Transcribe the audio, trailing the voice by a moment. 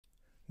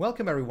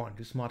Welcome everyone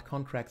to Smart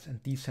Contracts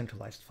and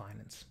Decentralized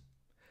Finance.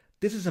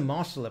 This is a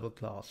master level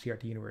class here at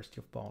the University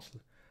of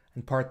Basel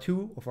and part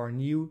 2 of our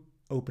new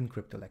Open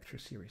Crypto lecture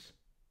series.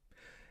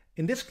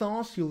 In this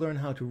class you'll learn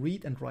how to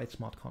read and write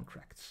smart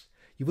contracts.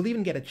 You will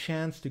even get a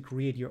chance to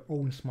create your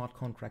own smart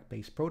contract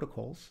based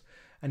protocols,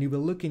 and you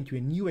will look into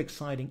a new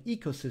exciting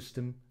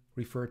ecosystem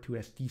referred to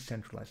as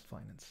decentralized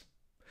finance.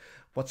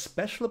 What's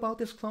special about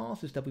this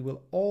class is that we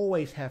will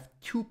always have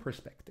two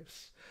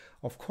perspectives.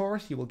 Of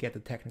course, you will get the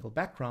technical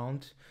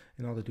background.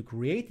 In order to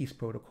create these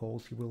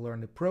protocols, you will learn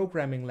the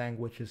programming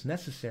languages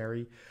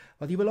necessary,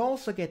 but you will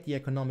also get the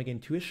economic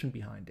intuition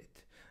behind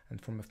it.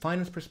 And from a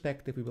finance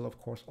perspective, we will of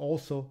course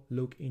also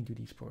look into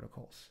these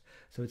protocols.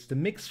 So it's the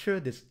mixture,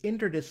 this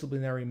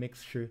interdisciplinary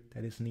mixture,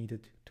 that is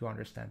needed to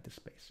understand this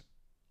space.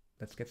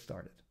 Let's get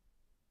started.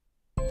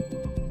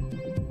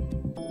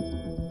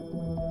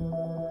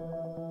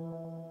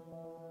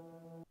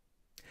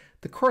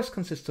 The course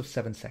consists of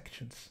 7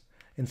 sections.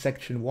 In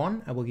section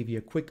 1, I will give you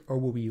a quick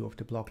overview of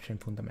the blockchain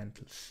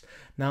fundamentals.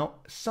 Now,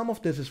 some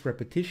of this is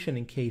repetition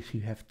in case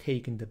you have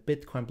taken the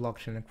Bitcoin,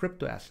 blockchain and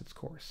crypto assets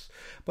course,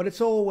 but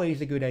it's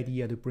always a good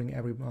idea to bring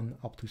everyone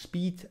up to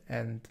speed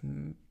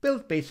and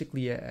build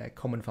basically a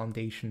common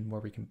foundation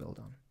where we can build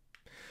on.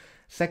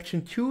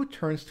 Section 2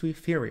 turns to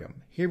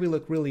Ethereum. Here we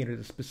look really into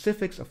the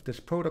specifics of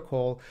this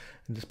protocol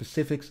and the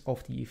specifics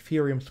of the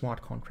Ethereum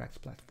smart contracts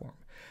platform.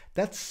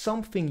 That's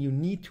something you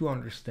need to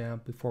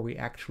understand before we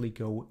actually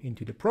go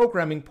into the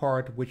programming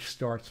part, which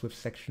starts with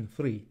section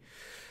 3.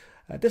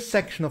 This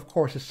section, of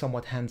course, is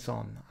somewhat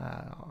hands-on.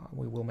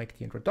 We will make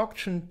the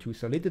introduction to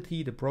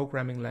Solidity, the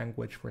programming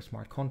language for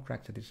smart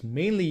contracts that is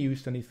mainly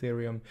used on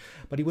Ethereum,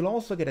 but you will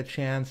also get a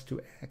chance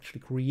to actually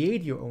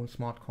create your own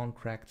smart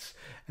contracts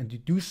and to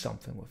do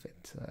something with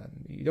it.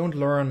 You don't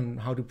learn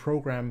how to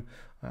program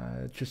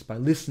just by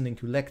listening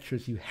to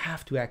lectures. You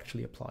have to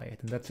actually apply it,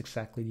 and that's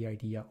exactly the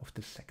idea of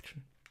this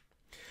section.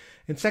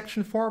 In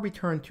section 4, we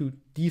turn to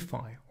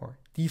DeFi, or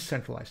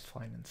decentralized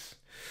finance.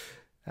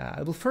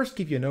 I will first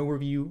give you an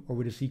overview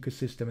over this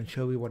ecosystem and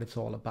show you what it's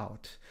all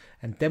about.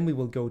 And then we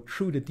will go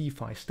through the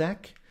DeFi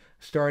stack,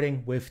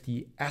 starting with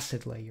the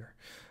asset layer.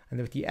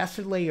 And with the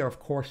asset layer, of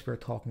course, we're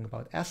talking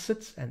about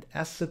assets, and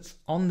assets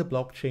on the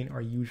blockchain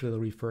are usually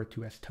referred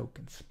to as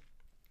tokens.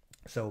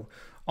 So,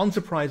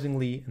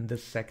 unsurprisingly, in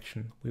this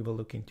section, we will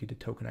look into the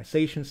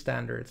tokenization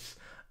standards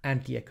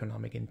and the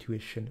economic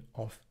intuition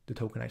of the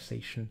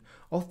tokenization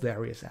of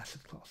various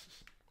asset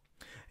classes.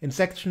 In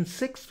section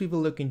 6, we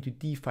will look into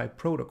DeFi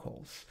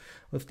protocols.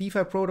 With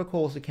DeFi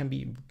protocols, it can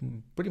be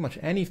pretty much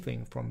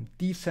anything from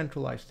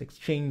decentralized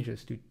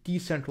exchanges to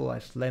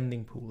decentralized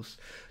lending pools.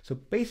 So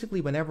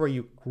basically, whenever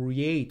you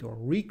create or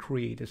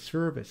recreate a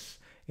service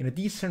in a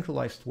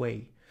decentralized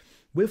way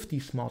with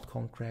these smart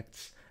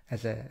contracts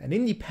as an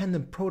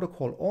independent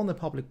protocol on the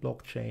public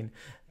blockchain,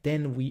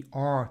 then we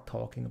are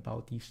talking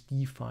about these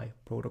DeFi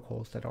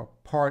protocols that are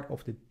part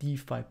of the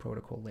DeFi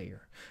protocol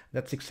layer.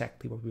 That's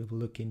exactly what we will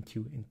look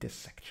into in this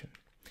section.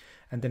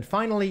 And then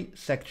finally,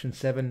 section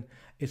 7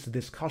 is the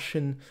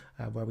discussion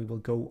where we will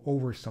go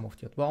over some of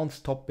the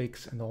advanced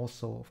topics, and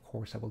also, of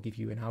course, I will give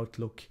you an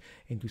outlook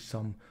into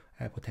some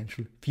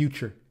potential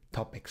future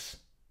topics.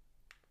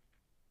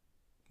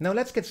 Now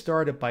let's get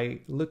started by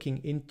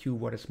looking into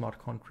what a smart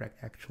contract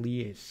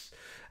actually is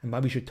and why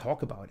we should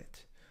talk about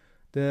it.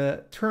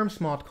 The term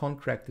smart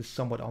contract is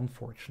somewhat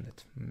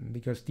unfortunate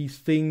because these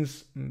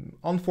things,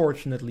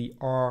 unfortunately,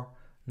 are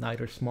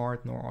neither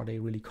smart nor are they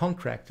really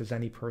contracts, as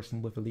any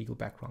person with a legal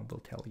background will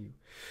tell you.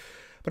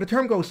 But the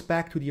term goes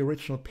back to the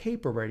original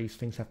paper where these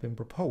things have been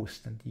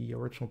proposed, and the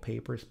original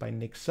paper is by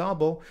Nick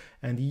Szabo,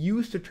 and he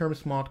used the term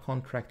smart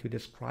contract to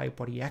describe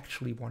what he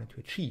actually wanted to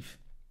achieve.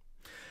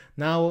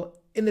 Now,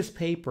 in this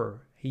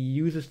paper, he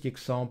uses the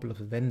example of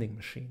a vending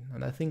machine,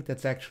 and I think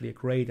that's actually a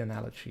great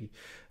analogy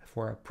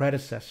for a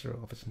predecessor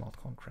of a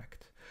smart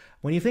contract.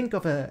 When you think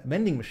of a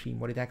vending machine,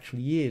 what it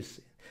actually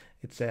is,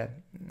 it's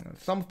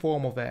some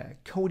form of a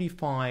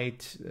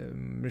codified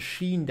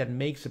machine that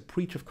makes a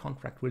breach of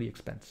contract really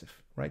expensive,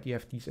 right? You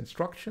have these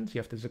instructions,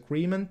 you have this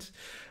agreement,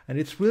 and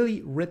it's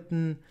really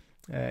written,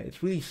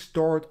 it's really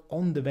stored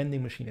on the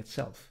vending machine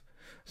itself.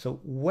 So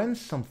when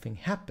something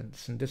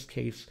happens, in this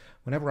case,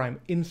 whenever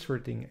I'm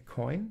inserting a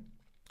coin,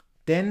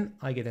 then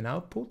I get an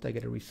output, I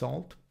get a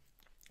result.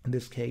 In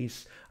this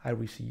case, I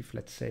receive,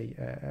 let's say,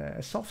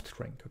 a soft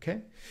drink,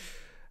 okay?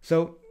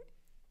 So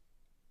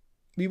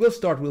we will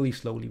start really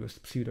slowly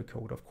with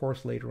pseudocode. Of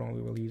course, later on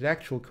we will use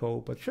actual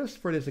code, but just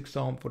for this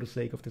example, for the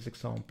sake of this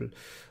example,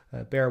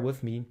 bear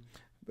with me.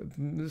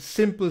 The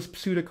simplest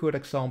pseudocode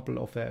example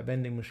of a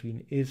vending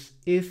machine is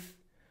if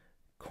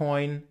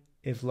coin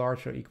is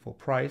larger or equal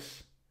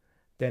price,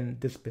 then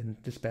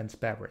dispense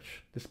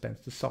beverage,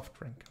 dispense the soft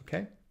drink,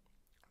 okay?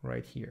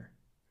 Right here.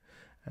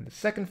 And the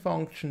second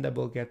function that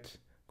we'll get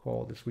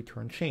called is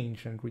return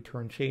change, and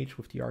return change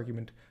with the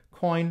argument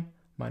coin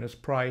minus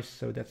price.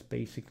 So that's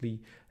basically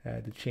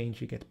the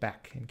change you get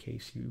back in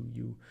case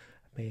you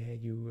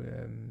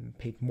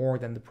paid more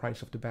than the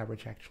price of the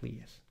beverage actually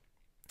is.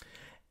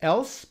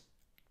 Else,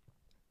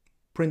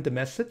 print a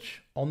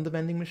message on the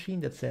vending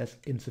machine that says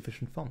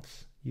insufficient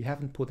funds. You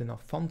haven't put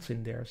enough funds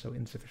in there, so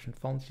insufficient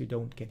funds, you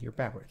don't get your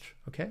beverage,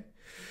 okay?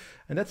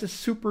 And that's a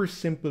super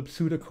simple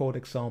pseudocode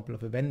example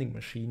of a vending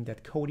machine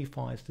that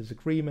codifies this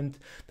agreement,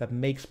 that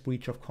makes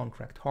breach of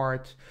contract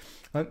hard.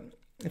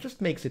 It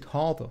just makes it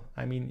harder.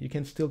 I mean, you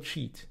can still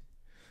cheat.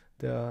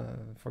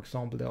 For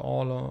example, there are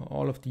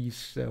all of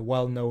these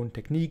well-known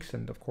techniques,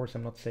 and of course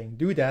I'm not saying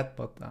do that,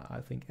 but I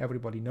think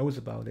everybody knows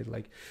about it,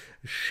 like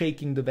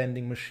shaking the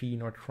vending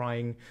machine or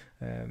trying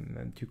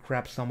to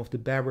grab some of the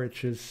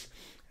beverages,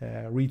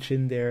 reach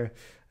in there.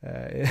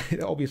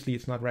 Obviously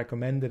it's not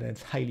recommended and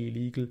it's highly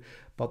illegal,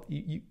 but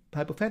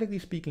hypothetically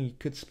speaking, you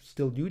could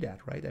still do that,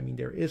 right? I mean,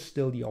 there is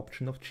still the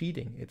option of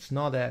cheating. It's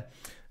not a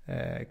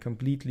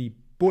completely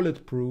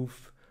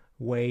bulletproof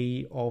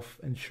way of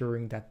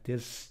ensuring that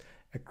this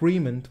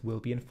agreement will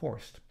be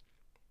enforced.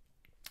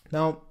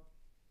 Now,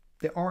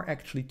 there are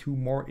actually two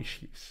more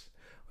issues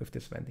with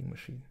this vending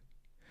machine.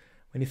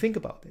 When you think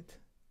about it,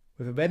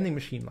 with a vending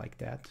machine like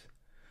that,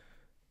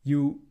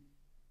 you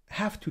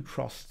have to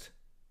trust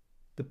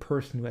the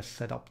person who has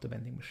set up the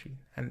vending machine,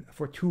 and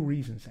for two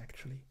reasons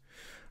actually.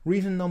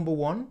 Reason number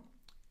one,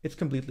 it's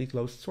completely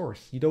closed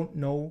source. You don't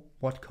know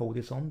what code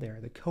is on there.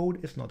 The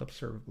code is not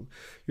observable.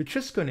 You're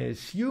just going to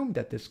assume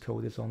that this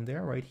code is on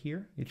there right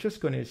here. You're just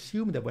going to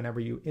assume that whenever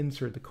you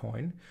insert the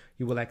coin,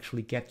 you will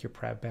actually get your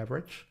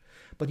beverage,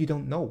 but you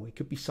don't know. It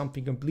could be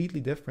something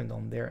completely different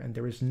on there, and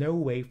there is no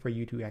way for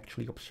you to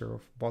actually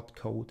observe what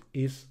code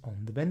is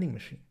on the vending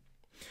machine.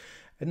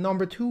 And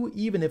number two,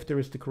 even if there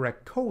is the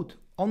correct code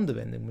on the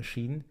vending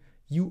machine,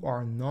 you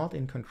are not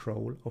in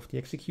control of the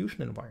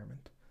execution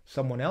environment.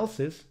 Someone else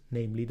is,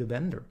 namely the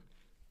vendor.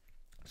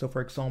 So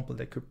for example,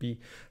 there could be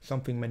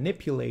something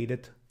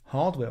manipulated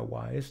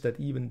hardware-wise that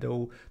even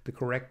though the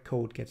correct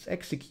code gets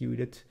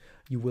executed,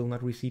 you will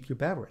not receive your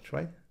beverage,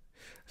 right?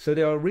 So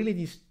there are really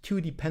these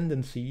two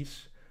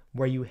dependencies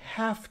where you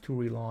have to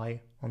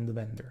rely on the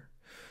vendor.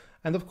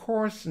 And of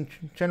course,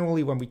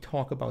 generally when we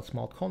talk about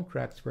smart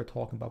contracts, we're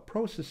talking about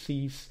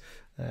processes,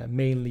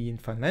 mainly in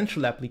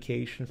financial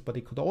applications, but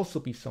it could also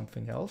be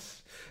something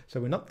else.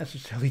 So we're not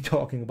necessarily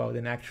talking about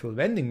an actual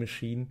vending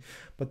machine,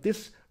 but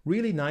this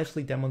really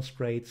nicely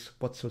demonstrates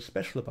what's so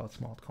special about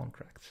smart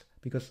contracts,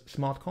 because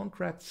smart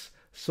contracts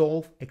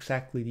solve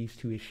exactly these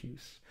two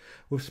issues.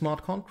 With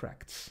smart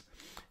contracts,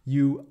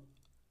 you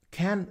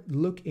can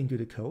look into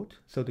the code.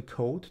 So the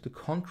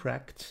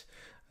contract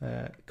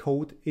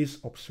code is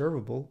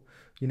observable.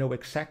 You know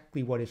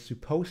exactly what is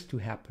supposed to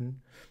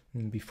happen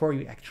before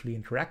you actually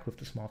interact with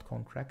the smart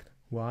contract.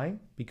 Why?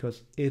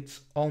 Because it's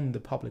on the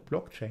public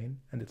blockchain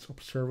and it's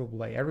observable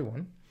by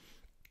everyone.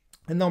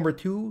 And number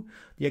two,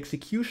 the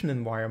execution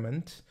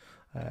environment,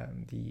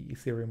 the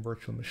Ethereum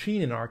virtual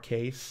machine in our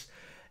case,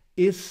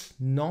 is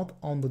not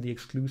under the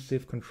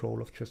exclusive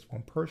control of just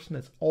one person.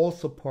 It's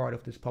also part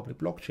of this public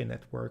blockchain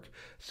network.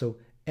 So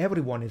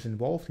everyone is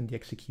involved in the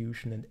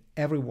execution and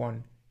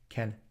everyone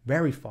can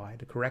verify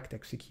the correct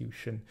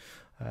execution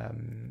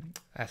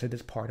as it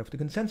is part of the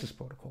consensus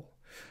protocol.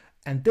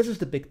 And this is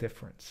the big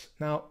difference.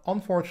 Now,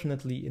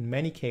 unfortunately, in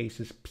many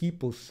cases,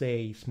 people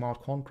say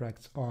smart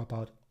contracts are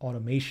about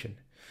automation.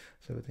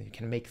 So that you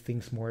can make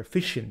things more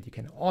efficient, you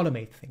can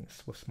automate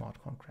things with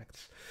smart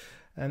contracts.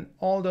 And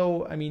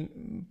although, I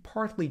mean,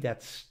 partly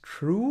that's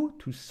true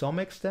to some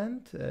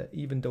extent,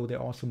 even though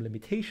there are some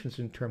limitations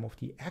in terms of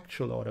the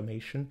actual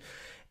automation,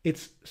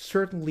 it's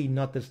certainly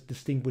not the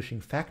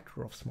distinguishing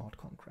factor of smart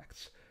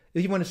contracts.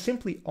 If you want to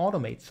simply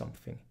automate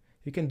something,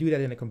 you can do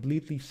that in a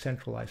completely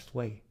centralized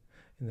way.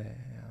 In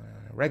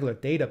a regular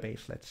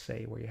database, let's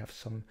say, where you have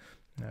some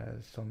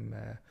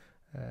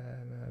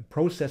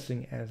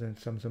processing as in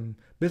some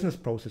business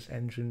process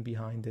engine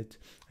behind it,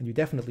 and you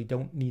definitely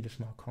don't need a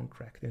smart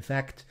contract. In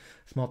fact,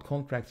 smart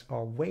contracts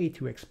are way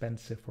too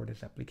expensive for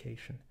this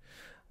application.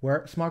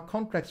 Where smart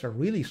contracts are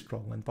really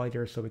strong and why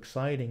they're so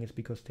exciting is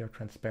because they're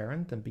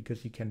transparent and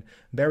because you can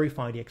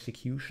verify the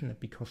execution and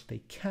because they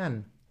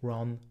can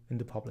run in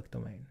the public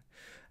domain.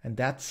 And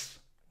that's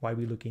why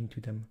we look into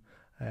them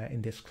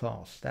in this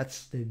class.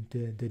 That's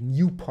the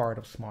new part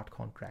of smart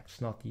contracts,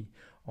 not the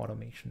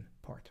automation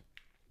part.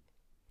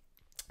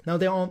 Now,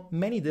 there are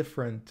many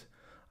different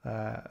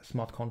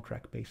smart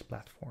contract-based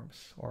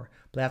platforms or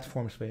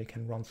platforms where you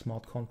can run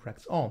smart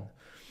contracts on.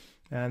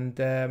 And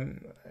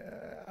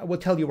I will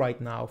tell you right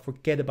now,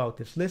 forget about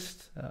this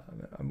list.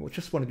 I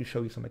just wanted to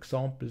show you some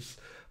examples,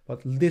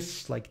 but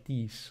lists like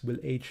these will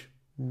age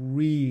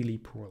really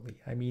poorly.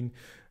 I mean,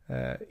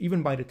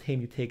 even by the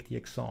time you take the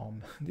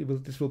exam,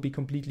 this will be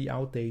completely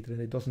outdated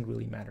and it doesn't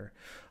really matter.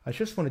 I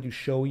just wanted to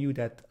show you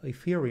that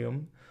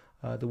Ethereum,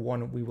 the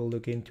one we will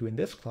look into in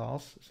this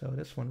class, so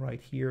this one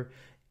right here,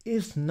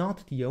 is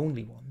not the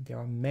only one. There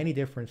are many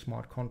different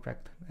smart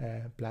contract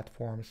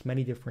platforms,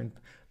 many different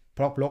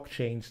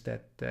blockchains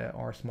that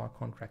are smart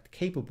contract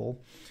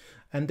capable,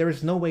 and there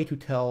is no way to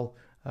tell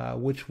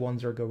which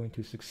ones are going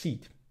to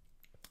succeed.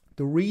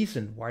 The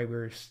reason why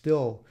we're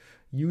still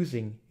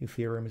using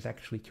Ethereum is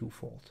actually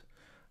twofold.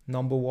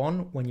 Number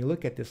one, when you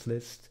look at this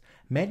list,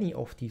 many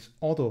of these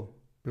other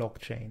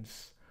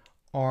blockchains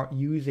are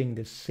using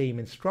the same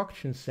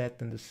instruction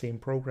set and the same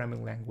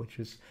programming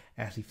languages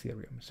as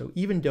Ethereum. So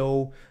even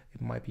though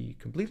it might be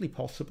completely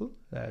possible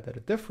that a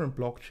different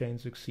blockchain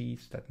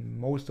succeeds, that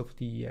most of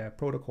the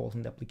protocols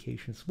and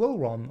applications will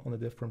run on a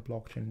different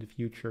blockchain in the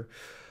future,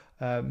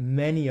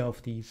 many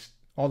of these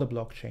other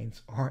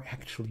blockchains are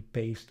actually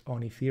based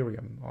on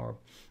Ethereum, or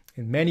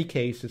in many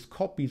cases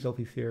copies of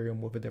Ethereum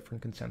with a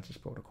different consensus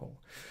protocol.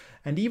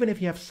 And even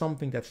if you have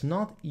something that's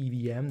not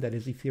EVM, that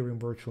is Ethereum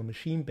Virtual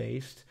Machine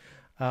based,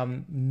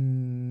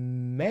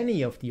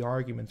 many of the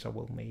arguments I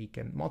will make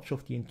and much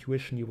of the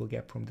intuition you will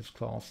get from this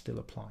class still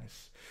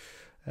applies.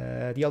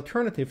 The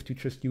alternative to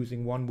just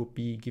using one would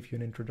be give you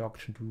an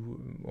introduction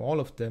to all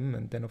of them,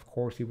 and then of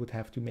course you would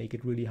have to make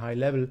it really high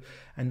level,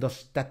 and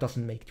that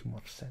doesn't make too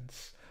much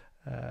sense.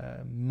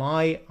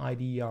 My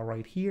idea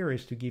right here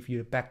is to give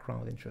you a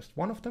background in just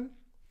one of them,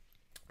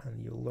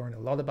 and you'll learn a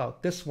lot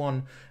about this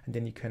one, and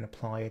then you can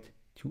apply it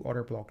to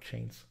other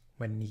blockchains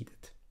when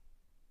needed.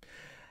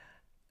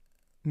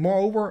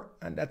 Moreover,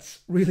 and that's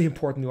really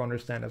important to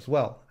understand as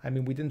well, I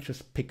mean, we didn't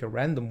just pick a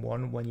random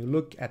one. When you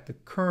look at the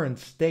current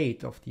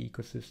state of the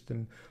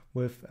ecosystem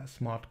with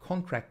smart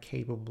contract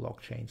capable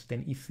blockchains,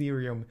 then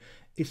Ethereum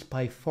is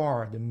by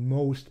far the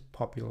most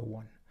popular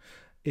one.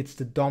 It's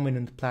the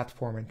dominant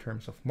platform in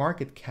terms of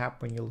market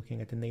cap when you're looking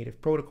at the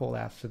native protocol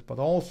asset, but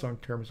also in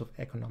terms of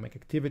economic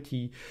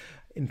activity,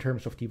 in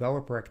terms of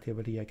developer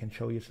activity. I can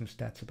show you some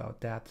stats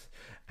about that,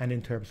 and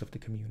in terms of the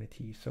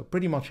community. So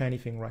pretty much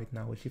anything right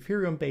now is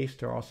Ethereum based.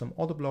 There are some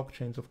other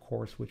blockchains, of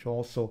course, which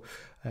also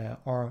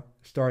are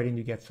starting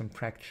to get some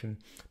traction,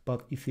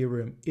 but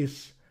Ethereum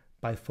is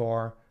by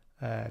far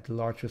the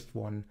largest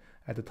one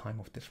at the time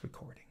of this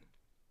recording.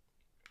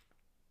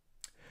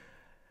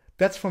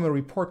 That's from a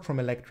report from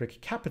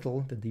Electric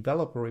Capital, the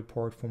developer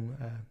report from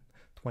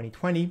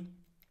 2020.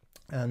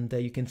 And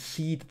you can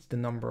see that the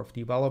number of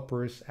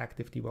developers,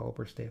 active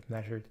developers, they have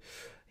measured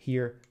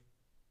here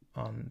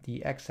on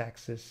the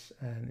x-axis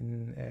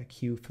in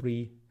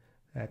Q3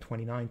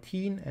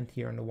 2019, and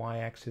here on the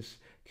y-axis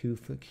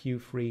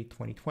Q3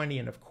 2020.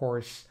 And of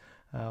course,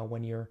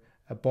 when you're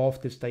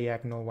above this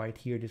diagonal right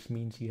here, this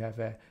means you have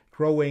a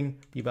growing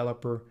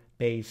developer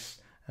base.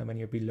 And when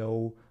you're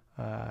below,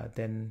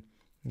 then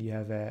you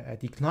have a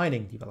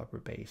declining developer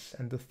base.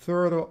 And the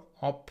further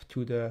up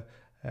to the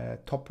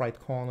top right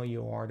corner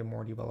you are, the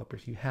more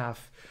developers you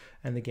have.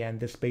 And again,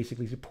 this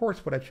basically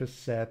supports what I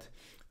just said.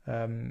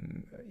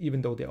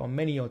 Even though there are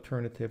many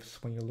alternatives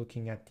when you're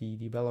looking at the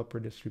developer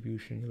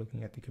distribution, you're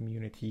looking at the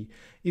community,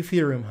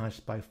 Ethereum has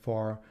by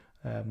far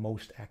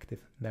most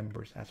active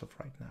members as of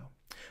right now.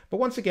 But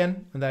once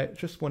again, and I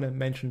just want to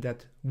mention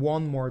that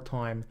one more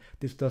time,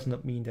 this does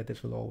not mean that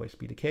this will always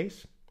be the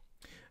case.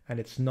 And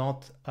it's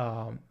not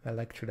a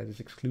lecture that is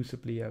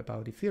exclusively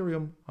about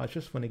Ethereum. I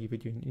just want to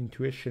give you an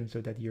intuition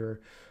so that you're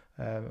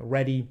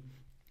ready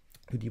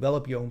to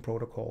develop your own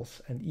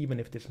protocols. And even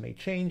if this may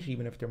change,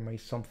 even if there may be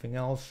something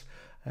else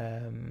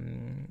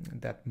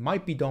that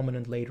might be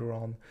dominant later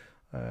on,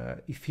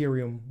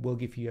 Ethereum will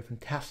give you a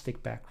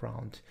fantastic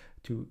background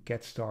to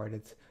get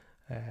started,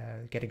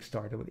 getting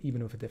started with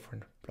even with a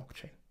different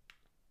blockchain.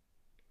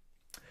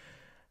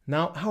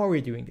 Now, how are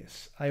we doing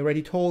this? I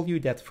already told you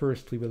that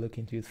first we will look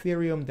into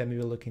Ethereum, then we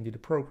will look into the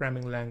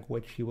programming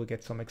language. You will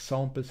get some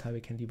examples how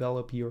you can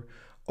develop your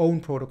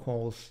own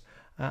protocols.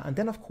 And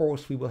then, of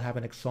course, we will have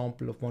an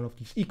example of one of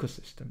these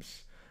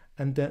ecosystems.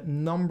 And the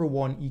number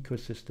one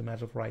ecosystem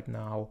as of right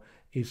now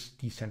is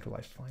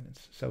decentralized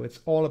finance. So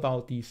it's all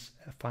about these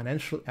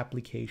financial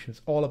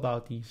applications, all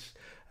about these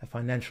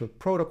financial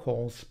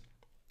protocols.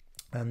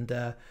 And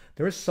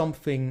there is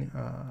something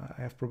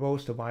I have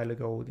proposed a while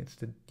ago. It's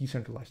the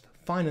Decentralized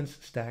Finance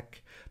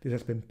Stack. This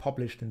has been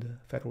published in the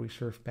Federal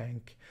Reserve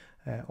Bank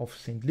of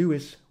St.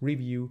 Louis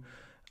review.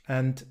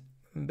 And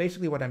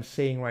basically what I'm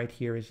saying right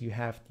here is you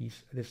have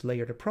this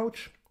layered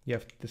approach. You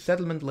have the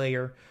settlement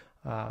layer,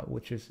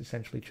 which is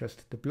essentially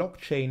just the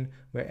blockchain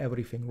where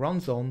everything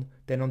runs on.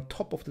 Then on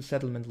top of the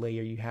settlement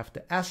layer, you have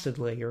the asset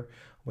layer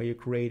where you're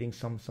creating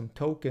some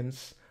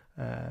tokens,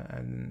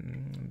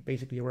 and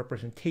basically a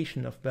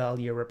representation of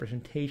value, a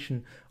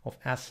representation of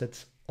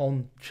assets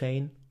on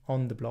chain,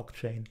 on the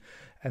blockchain.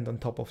 And on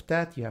top of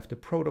that, you have the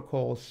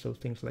protocols, so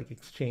things like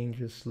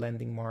exchanges,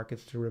 lending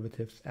markets,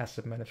 derivatives,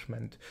 asset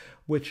management,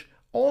 which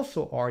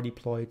also are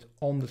deployed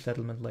on the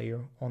settlement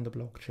layer on the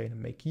blockchain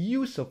and make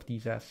use of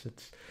these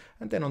assets.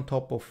 And then on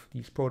top of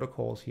these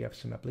protocols, you have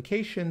some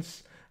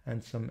applications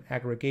and some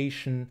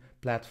aggregation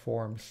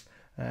platforms,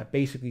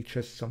 basically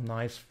just some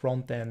nice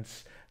front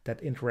ends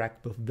that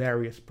interact with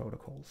various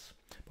protocols.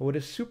 But what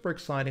is super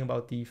exciting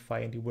about DeFi,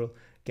 and you will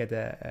get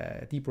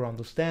a deeper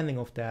understanding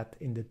of that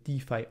in the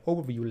DeFi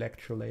overview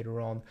lecture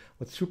later on,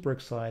 what's super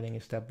exciting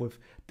is that with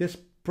this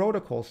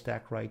protocol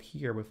stack right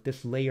here, with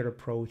this layered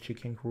approach, you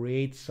can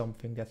create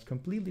something that's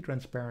completely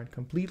transparent,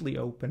 completely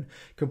open,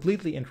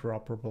 completely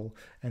interoperable,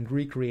 and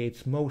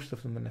recreates most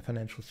of the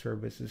financial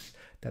services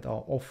that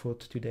are offered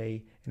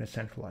today in a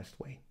centralized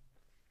way.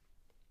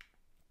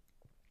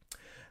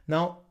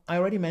 Now, I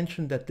already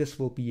mentioned that this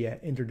will be an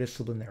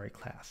interdisciplinary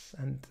class,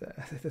 and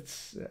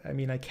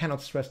I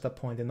cannot stress that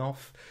point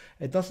enough.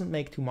 It doesn't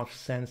make too much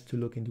sense to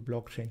look into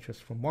blockchain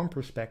just from one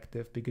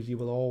perspective, because you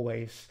will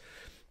always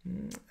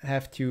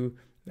have to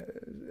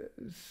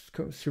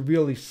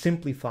severely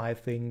simplify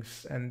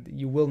things, and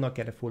you will not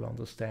get a full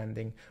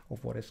understanding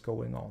of what is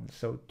going on.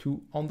 So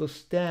to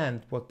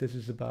understand what this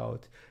is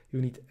about,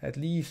 you need at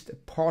least a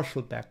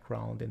partial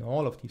background in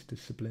all of these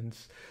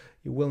disciplines.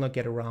 You will not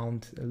get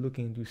around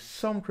looking into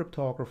some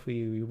cryptography.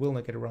 You will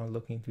not get around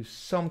looking into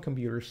some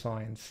computer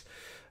science.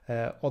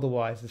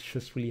 Otherwise, it's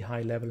just really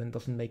high level and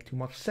doesn't make too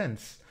much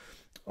sense.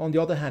 On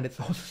the other hand, it's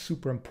also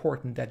super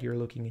important that you're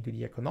looking into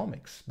the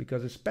economics,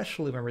 because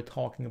especially when we're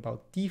talking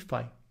about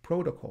DeFi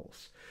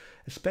protocols,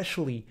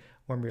 especially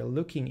when we're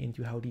looking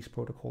into how these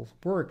protocols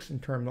works in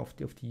terms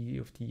of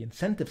the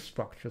incentive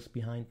structures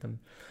behind them,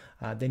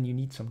 then you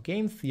need some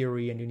game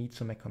theory and you need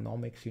some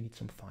economics, you need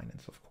some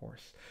finance, of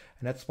course.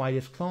 And that's why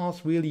this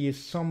class really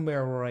is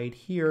somewhere right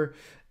here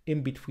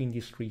in between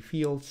these three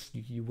fields.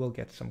 You will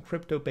get some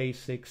crypto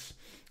basics.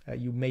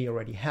 You may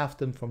already have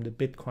them from the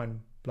Bitcoin,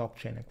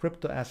 blockchain and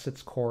crypto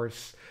assets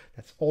course.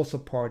 That's also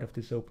part of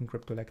this open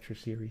crypto lecture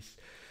series.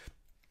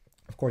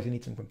 Of course, you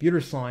need some computer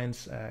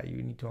science.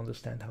 You need to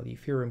understand how the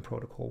Ethereum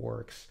protocol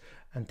works,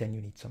 and then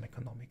you need some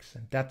economics.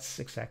 And that's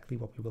exactly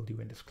what we will do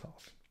in this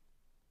class.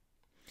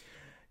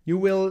 You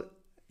will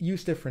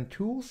use different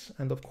tools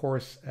and, of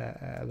course,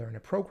 learn a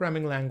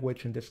programming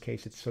language. In this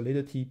case, it's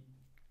Solidity.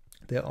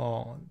 There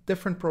are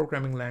different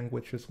programming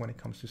languages when it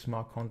comes to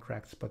smart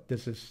contracts, but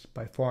this is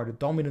by far the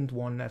dominant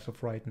one as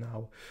of right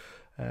now,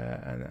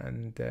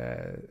 and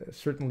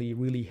certainly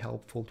really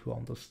helpful to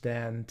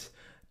understand,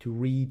 to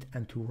read,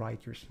 and to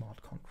write your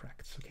smart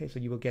contracts. Okay, so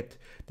you will get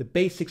the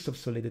basics of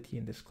Solidity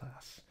in this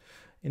class.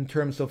 In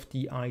terms of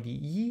the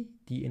IDE,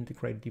 the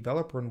integrated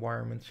developer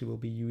environments, you will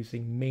be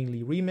using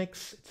mainly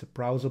Remix. It's a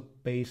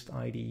browser-based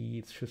IDE.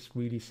 It's just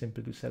really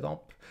simple to set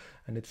up,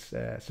 and it's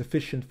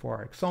sufficient for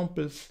our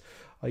examples.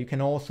 You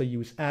can also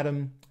use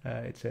Atom.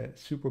 It's a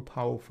super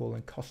powerful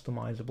and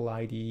customizable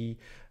IDE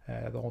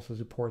that also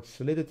supports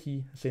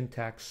Solidity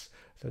syntax.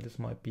 So this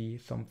might be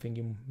something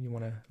you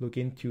want to look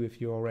into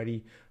if you're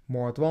already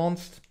more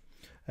advanced.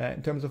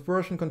 In terms of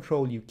version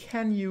control, you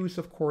can use,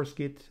 of course,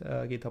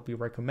 GitHub. We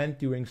recommend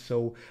doing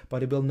so,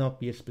 but it will not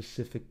be a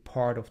specific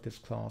part of this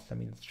class. I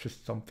mean, it's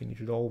just something you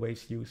should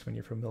always use when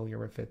you're familiar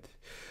with it.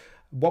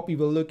 What we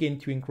will look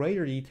into in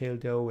greater detail,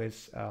 though,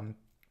 is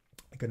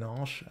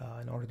Ganache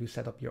in order to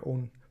set up your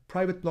own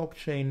private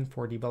blockchain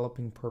for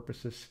developing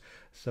purposes.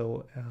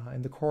 So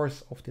in the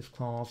course of this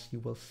class,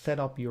 you will set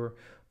up your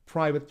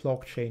private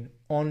blockchain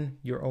on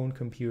your own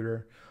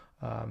computer,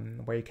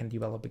 where you can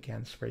develop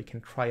against, where you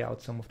can try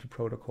out some of the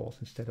protocols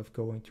instead of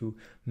going to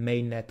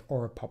mainnet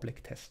or a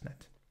public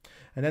testnet.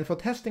 And then for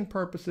testing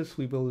purposes,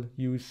 we will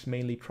use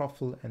mainly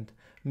Truffle and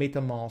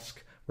MetaMask,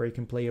 where you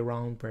can play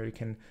around, where you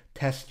can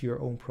test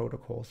your own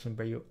protocols, and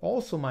where you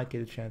also might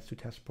get a chance to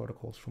test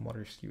protocols from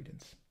other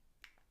students.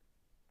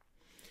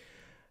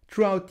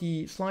 Throughout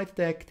the slide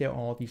deck, there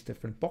are these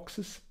different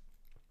boxes.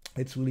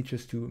 It's really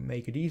just to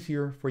make it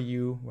easier for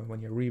you when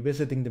you're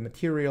revisiting the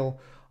material.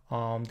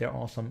 There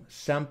are some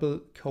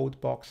sample code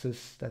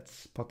boxes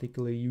that's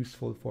particularly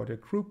useful for the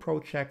group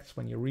projects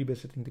when you're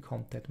revisiting the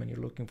content, when you're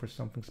looking for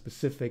something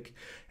specific,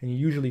 and you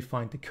usually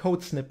find the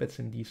code snippets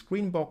in these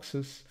green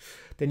boxes.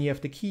 Then you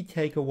have the key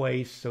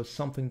takeaways, so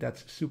something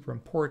that's super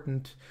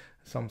important.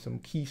 Some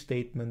key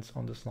statements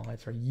on the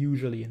slides are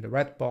usually in the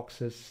red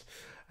boxes.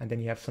 And then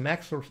you have some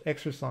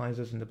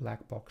exercises in the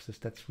black boxes.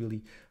 That's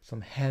really some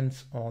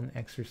hands-on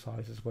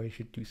exercises where you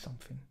should do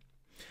something.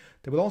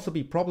 There will also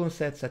be problem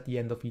sets at the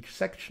end of each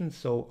section.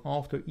 So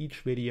after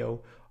each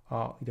video,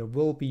 there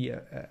will be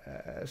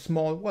a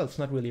small, well, it's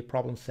not really a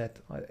problem set.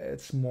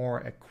 It's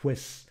more a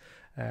quiz,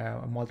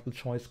 a multiple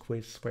choice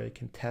quiz where you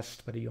can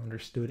test whether you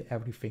understood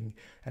everything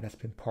that has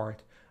been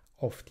part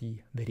of the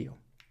video.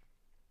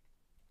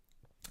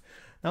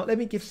 Now, let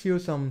me give you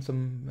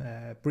some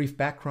brief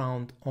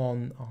background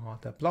on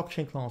the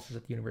blockchain classes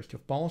at the University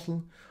of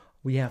Basel.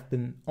 We have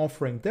been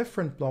offering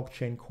different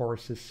blockchain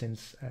courses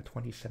since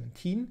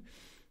 2017.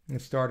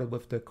 It started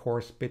with the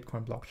course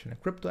Bitcoin, Blockchain and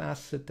Crypto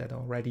Asset that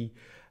already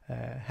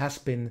has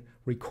been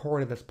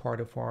recorded as part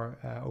of our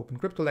Open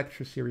Crypto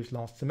Lecture series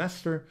last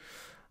semester.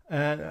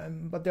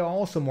 But there are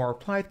also more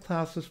applied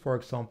classes, for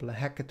example, a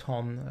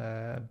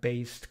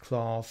hackathon-based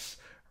class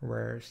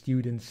where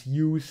students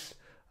use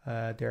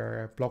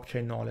their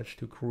blockchain knowledge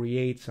to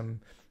create some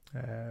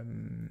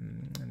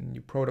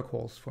new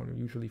protocols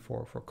usually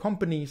for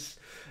companies.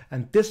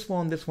 And this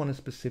one is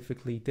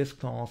specifically, this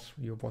class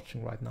you're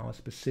watching right now is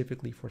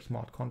specifically for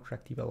smart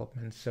contract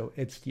development. So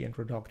it's the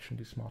introduction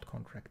to smart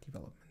contract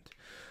development.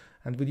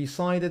 And we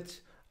decided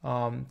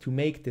to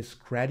make this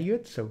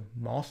graduate, so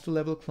master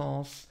level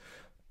class,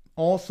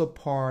 also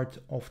part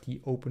of the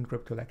Open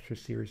Crypto Lecture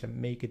series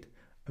and make it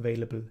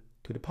available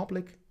to the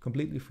public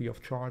completely free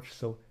of charge.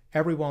 So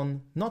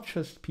everyone, not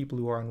just people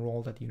who are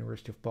enrolled at the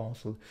University of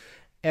Basel,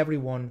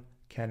 everyone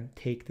can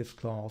take this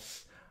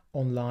class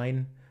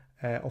online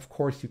Of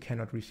course, you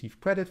cannot receive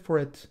credit for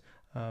it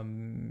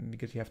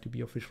because you have to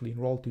be officially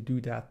enrolled to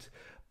do that.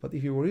 But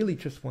if you really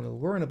just want to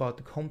learn about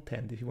the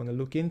content, if you want to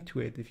look into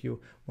it, if you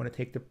want to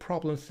take the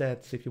problem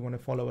sets, if you want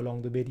to follow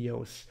along the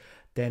videos,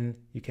 then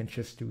you can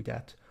just do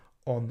that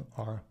on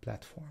our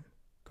platform,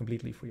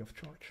 completely free of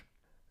charge.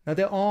 Now,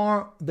 there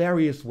are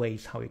various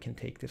ways how you can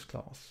take this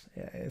class.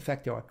 In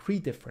fact, there are 3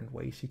 different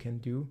ways you can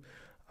do.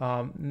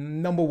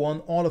 Number one,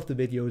 all of the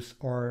videos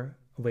are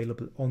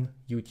available on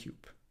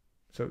YouTube.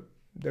 So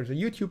there's a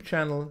YouTube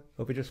channel.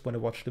 If you just want to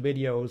watch the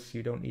videos,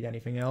 you don't need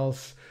anything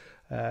else,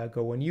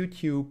 go on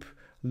YouTube,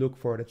 look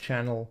for the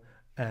channel,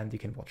 and you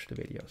can watch the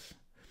videos.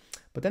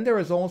 But then there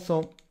is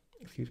also,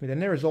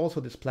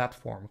 this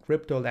platform,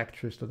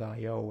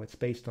 cryptolectures.io. It's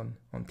based on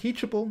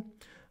Teachable.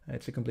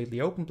 It's a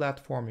completely open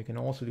platform. You can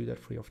also do that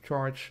free of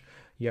charge.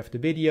 You have the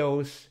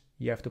videos,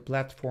 you have the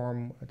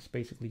platform. It's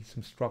basically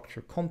some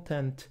structured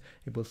content.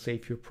 It will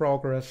save your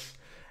progress.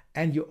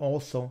 And you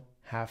also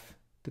have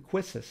the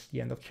quizzes,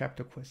 the end of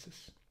chapter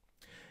quizzes.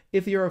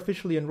 If you're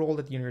officially enrolled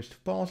at the University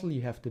of Basel,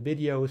 you have the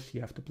videos,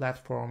 you have the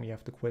platform, you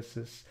have the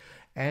quizzes,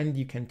 and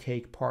you can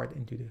take part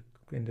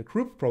in the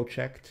group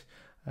project.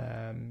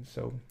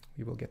 So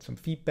you will get some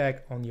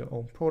feedback on your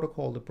own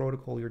protocol, the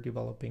protocol you're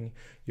developing.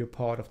 You're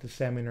part of the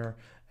seminar,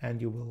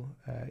 and you will,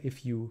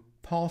 if you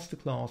pass the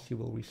class, you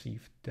will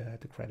receive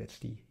the credits,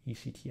 the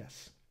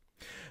ECTS.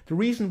 The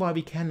reason why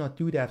we cannot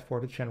do that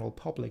for the general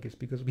public is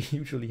because we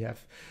usually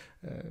have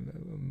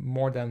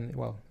more than,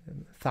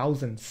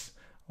 thousands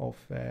of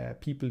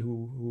people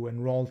who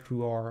enroll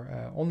through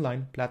our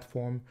online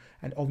platform,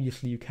 and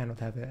obviously you cannot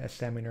have a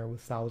seminar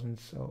with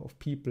thousands of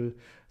people.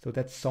 So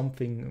that's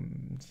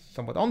something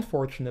somewhat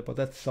unfortunate, but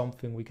that's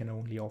something we can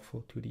only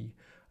offer to the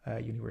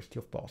University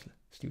of Basel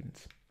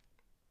students.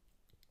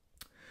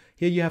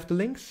 Here you have the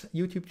links,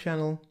 YouTube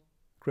channel,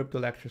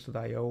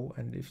 cryptolectures.io,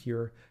 and if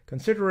you're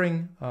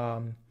considering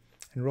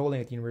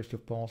enrolling at the University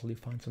of Basel, you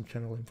find some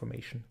general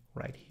information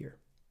right here.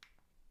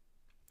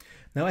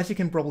 Now, as you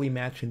can probably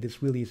imagine,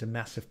 this really is a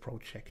massive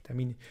project. I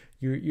mean,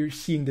 you're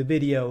seeing the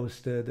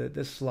videos,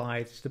 the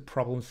slides, the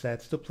problem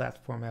sets, the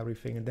platform,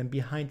 everything. And then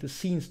behind the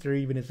scenes, there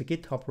even is a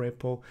GitHub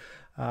repo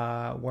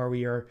where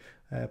we are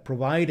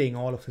providing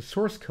all of the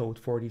source code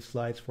for these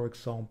slides, for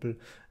example,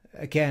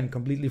 again,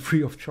 completely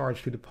free of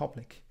charge to the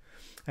public.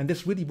 And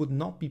this really would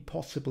not be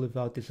possible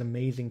without this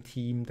amazing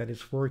team that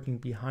is working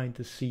behind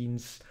the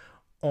scenes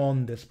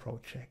on this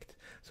project.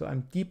 So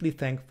I'm deeply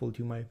thankful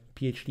to my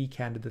PhD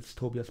candidates,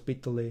 Tobias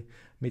Bitterli,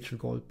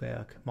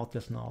 Goldberg,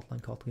 Matthias Nadler,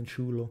 and Katrin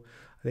Schuler.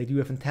 They do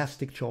a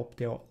fantastic job.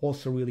 They are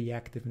also really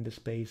active in the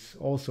space,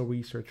 also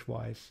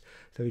research-wise.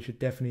 So you should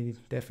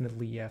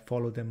definitely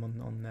follow them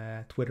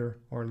on Twitter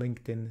or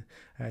LinkedIn,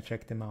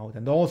 check them out.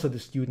 And also the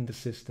student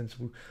assistants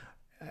who,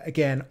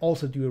 again,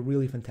 also do a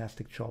really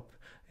fantastic job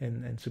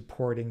in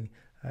supporting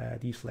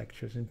these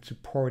lectures and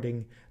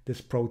supporting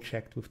this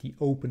project with the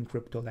open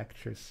crypto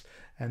lectures,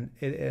 and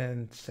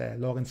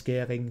Lorenz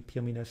Gehring,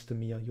 Pirmin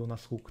Özdemir,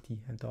 Jonas Ruchti,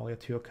 and Dario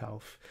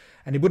Thürkauf.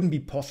 And it wouldn't be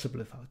possible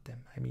without them.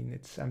 I mean,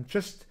 I'm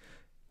just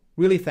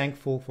really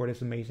thankful for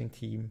this amazing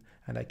team,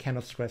 and I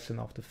cannot stress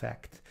enough the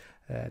fact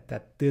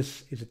that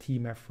this is a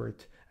team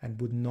effort and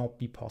would not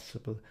be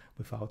possible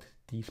without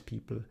these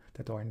people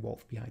that are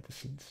involved behind the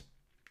scenes.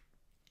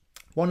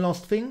 One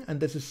last thing, and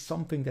this is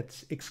something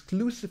that's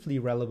exclusively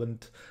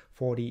relevant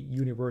for the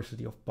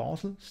University of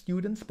Basel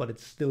students, but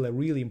it's still a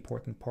really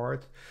important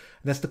part,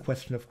 and that's the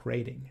question of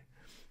grading.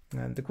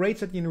 And the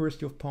grades at the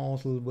University of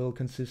Basel will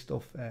consist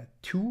of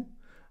 2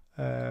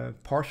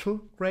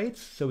 partial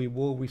grades. So we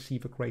will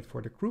receive a grade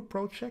for the group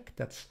project.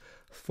 That's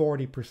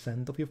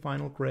 40% of your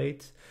final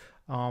grade.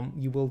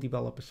 You will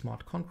develop a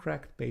smart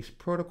contract-based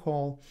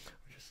protocol,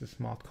 which is a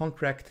smart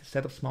contract,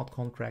 set of smart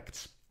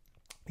contracts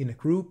in a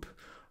group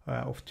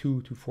of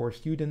 2 to 4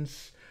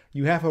 students.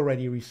 You have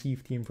already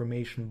received the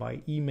information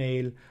by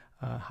email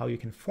how you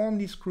can form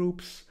these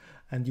groups,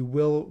 and you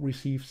will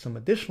receive some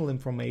additional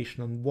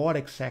information on what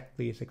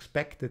exactly is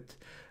expected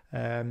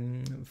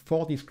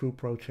for these group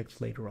projects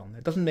later on.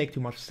 It doesn't make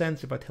too much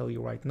sense if I tell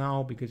you right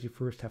now, because you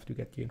first have to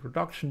get the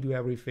introduction to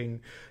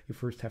everything. You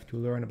first have to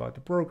learn about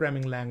the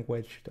programming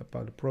language,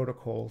 about the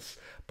protocols.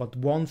 But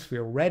once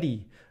we're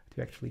ready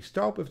to actually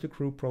start with the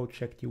group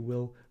project, you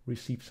will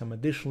receive some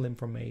additional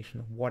information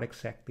of what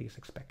exactly is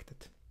expected.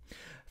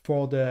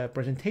 For the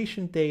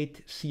presentation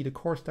date, see the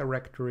course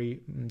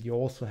directory. You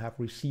also have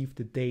received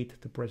the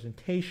date, the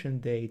presentation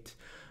date,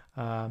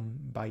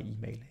 by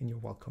email in your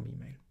welcome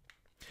email.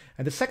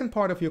 And the second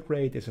part of your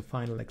grade is a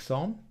final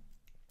exam.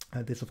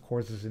 This, of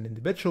course, is an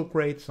individual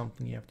grade,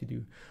 something you have to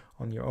do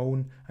on your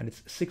own, and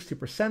it's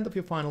 60% of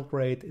your final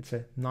grade. It's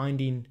a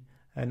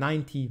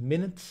 90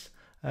 minutes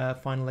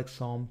final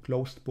exam,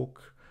 closed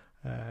book,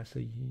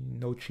 so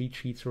no cheat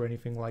sheets or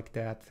anything like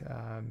that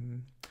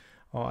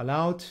are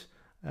allowed.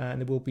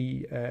 And it will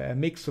be a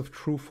mix of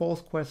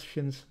true-false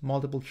questions,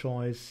 multiple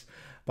choice,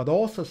 but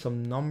also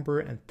some number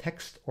and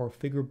text or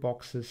figure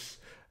boxes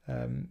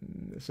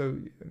So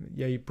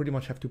yeah, you pretty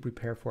much have to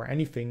prepare for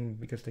anything,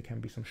 because there can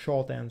be some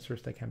short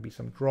answers, there can be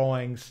some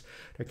drawings,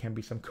 there can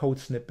be some code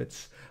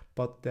snippets,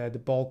 but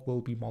the bulk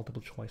will be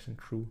multiple choice and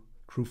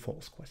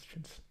true-false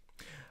questions.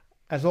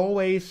 As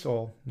always,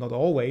 or not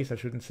always, I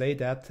shouldn't say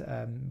that,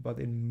 but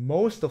in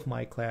most of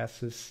my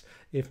classes,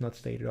 if not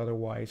stated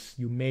otherwise,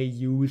 you may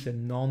use a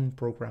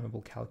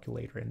non-programmable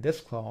calculator. In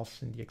this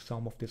class, in the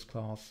exam of this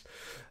class,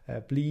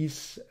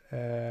 please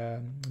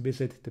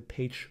visit the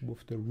page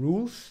with the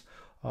rules,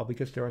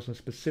 because there are some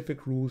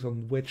specific rules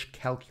on which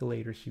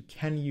calculators you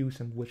can use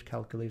and which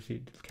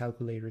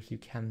calculators you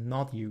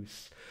cannot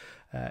use.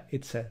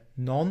 It's a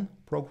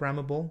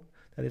non-programmable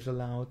that is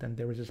allowed, and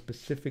there is a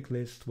specific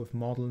list with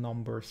model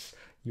numbers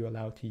you're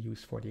allowed to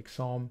use for the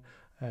exam.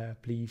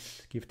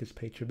 Please give this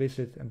page a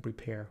visit and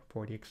prepare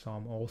for the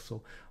exam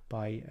also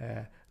by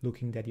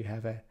looking that you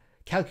have a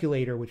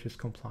calculator which is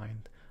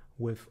compliant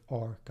with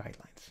our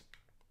guidelines.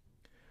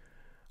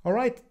 All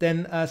right,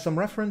 then some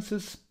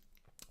references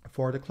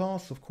for the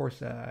class. Of course,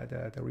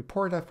 the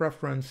report I've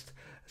referenced,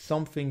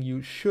 something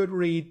you should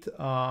read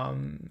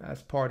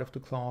as part of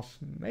the class,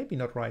 maybe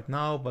not right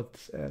now, but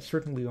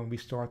certainly when we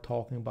start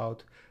talking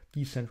about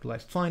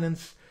decentralized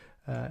finance,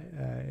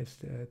 is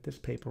this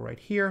paper right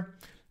here.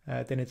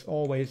 Then it's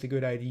always a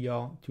good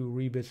idea to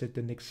revisit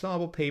the Nick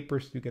Szabo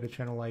papers to get a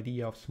general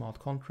idea of smart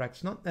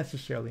contracts, not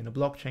necessarily in a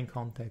blockchain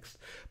context,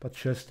 but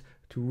just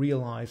to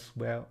realize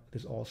where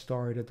this all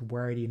started,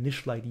 where the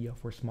initial idea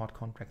for smart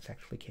contracts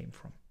actually came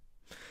from.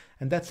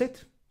 And that's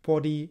it for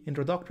the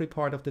introductory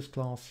part of this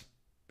class.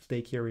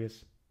 Stay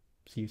curious.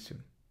 See you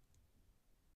soon.